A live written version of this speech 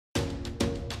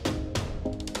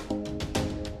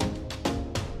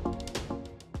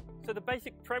So the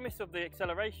basic premise of the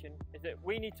acceleration is that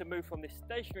we need to move from this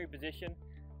stationary position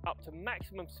up to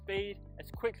maximum speed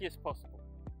as quickly as possible.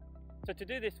 So to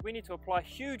do this, we need to apply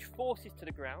huge forces to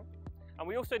the ground, and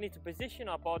we also need to position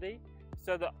our body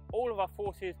so that all of our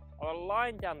forces are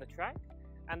aligned down the track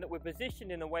and that we're positioned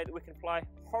in a way that we can apply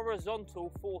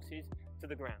horizontal forces to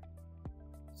the ground.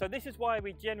 So this is why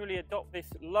we generally adopt this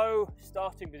low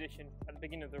starting position at the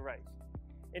beginning of the race.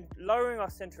 In lowering our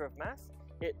center of mass,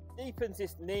 it deepens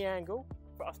this knee angle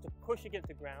for us to push against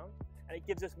the ground, and it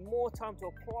gives us more time to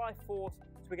apply force,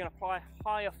 so we can apply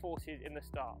higher forces in the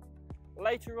start.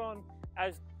 Later on,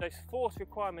 as those force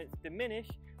requirements diminish,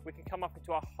 we can come up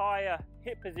into a higher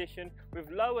hip position with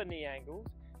lower knee angles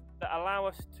that allow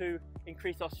us to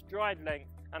increase our stride length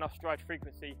and our stride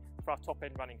frequency for our top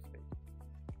end running speed.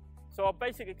 So our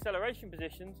basic acceleration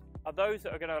positions are those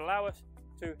that are going to allow us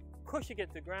to push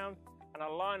against the ground and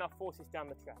align our forces down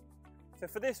the track. So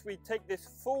for this, we take this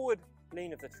forward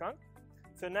lean of the trunk.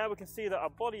 So now we can see that our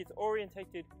body is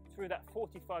orientated through that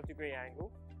 45-degree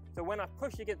angle. So when I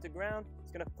push against the ground,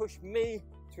 it's going to push me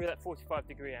through that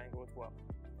 45-degree angle as well.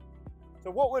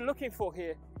 So what we're looking for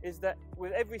here is that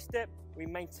with every step, we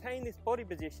maintain this body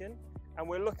position, and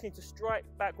we're looking to strike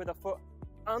back with a foot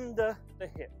under the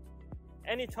hip.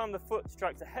 Anytime the foot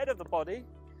strikes ahead of the body,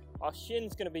 our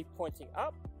shin's going to be pointing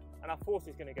up and our force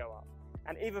is going to go up.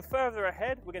 And even further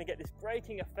ahead, we're going to get this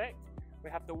braking effect. We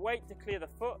have to wait to clear the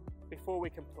foot before we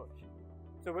can push.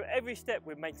 So with every step,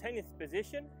 we're maintaining this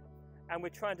position and we're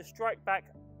trying to strike back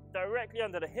directly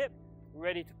under the hip,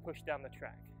 ready to push down the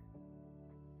track.